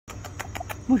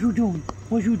What you doing?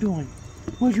 What you doing?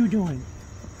 What you doing?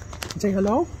 Say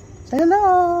hello? Say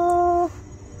hello!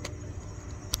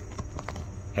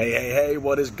 Hey,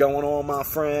 what is going on, my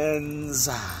friends?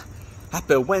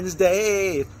 Happy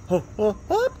Wednesday!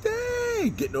 Hump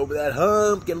day! Getting over that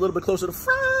hump, getting a little bit closer to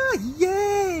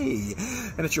Friday!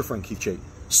 And it's your friend Keith Chait,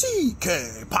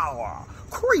 CK Power,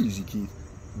 Crazy Keith,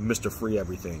 Mr. Free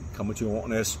Everything, coming to you on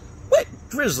this wet,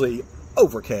 drizzly,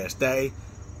 overcast day.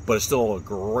 But it's still a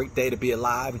great day to be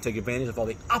alive and take advantage of all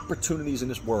the opportunities in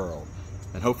this world.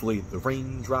 And hopefully the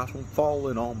raindrops won't fall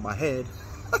in on my head.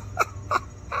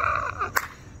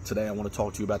 Today I want to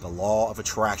talk to you about the law of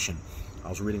attraction. I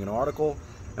was reading an article,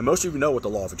 and most of you know what the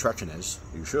law of attraction is.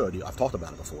 You should. I've talked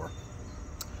about it before.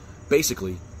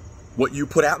 Basically, what you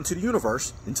put out into the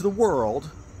universe, into the world,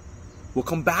 will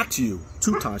come back to you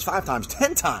 2 times, 5 times,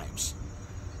 10 times.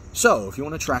 So if you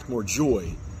want to attract more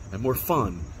joy and more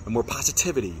fun and more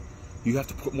positivity, you have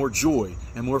to put more joy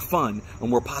and more fun and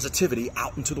more positivity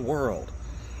out into the world.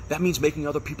 That means making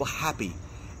other people happy,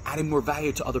 adding more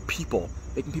value to other people,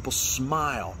 making people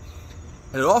smile.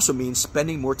 And it also means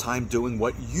spending more time doing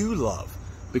what you love.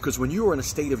 Because when you are in a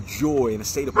state of joy, in a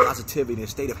state of positivity, in a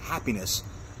state of happiness,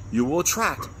 you will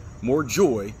attract more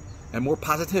joy and more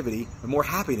positivity and more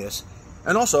happiness,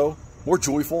 and also more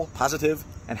joyful, positive,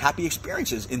 and happy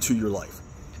experiences into your life.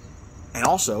 And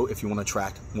also, if you want to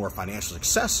attract more financial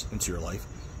success into your life,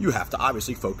 you have to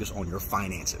obviously focus on your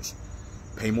finances.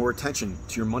 Pay more attention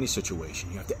to your money situation.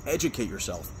 You have to educate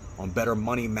yourself on better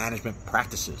money management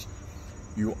practices.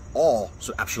 You all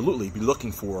should absolutely be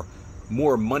looking for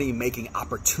more money-making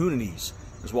opportunities,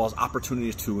 as well as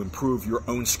opportunities to improve your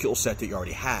own skill set that you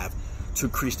already have, to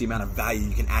increase the amount of value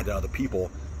you can add to other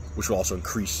people, which will also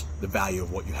increase the value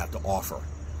of what you have to offer.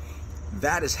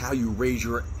 That is how you raise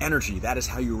your energy. That is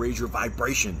how you raise your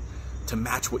vibration to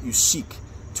match what you seek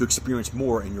to experience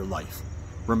more in your life.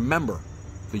 Remember,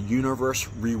 the universe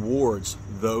rewards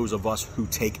those of us who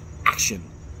take action.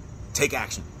 Take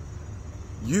action.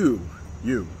 You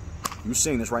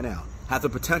seeing this right now, have the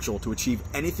potential to achieve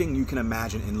anything you can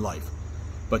imagine in life.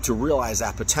 But to realize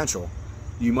that potential,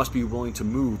 you must be willing to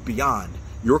move beyond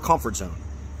your comfort zone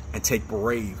and take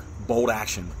brave, bold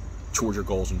action towards your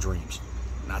goals and dreams.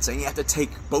 I'm not saying you have to take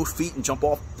both feet and jump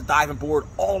off the diving board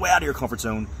all the way out of your comfort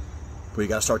zone, but you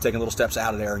got to start taking little steps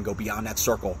out of there and go beyond that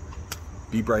circle.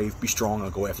 Be brave, be strong,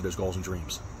 and go after those goals and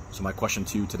dreams. So my question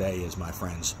to you today is, my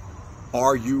friends,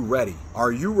 are you ready?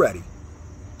 Are you ready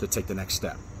to take the next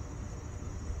step?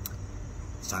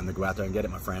 It's time to go out there and get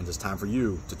it, my friends. It's time for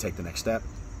you to take the next step,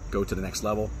 go to the next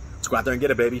level. Let's go out there and get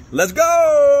it, baby. Let's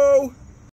go!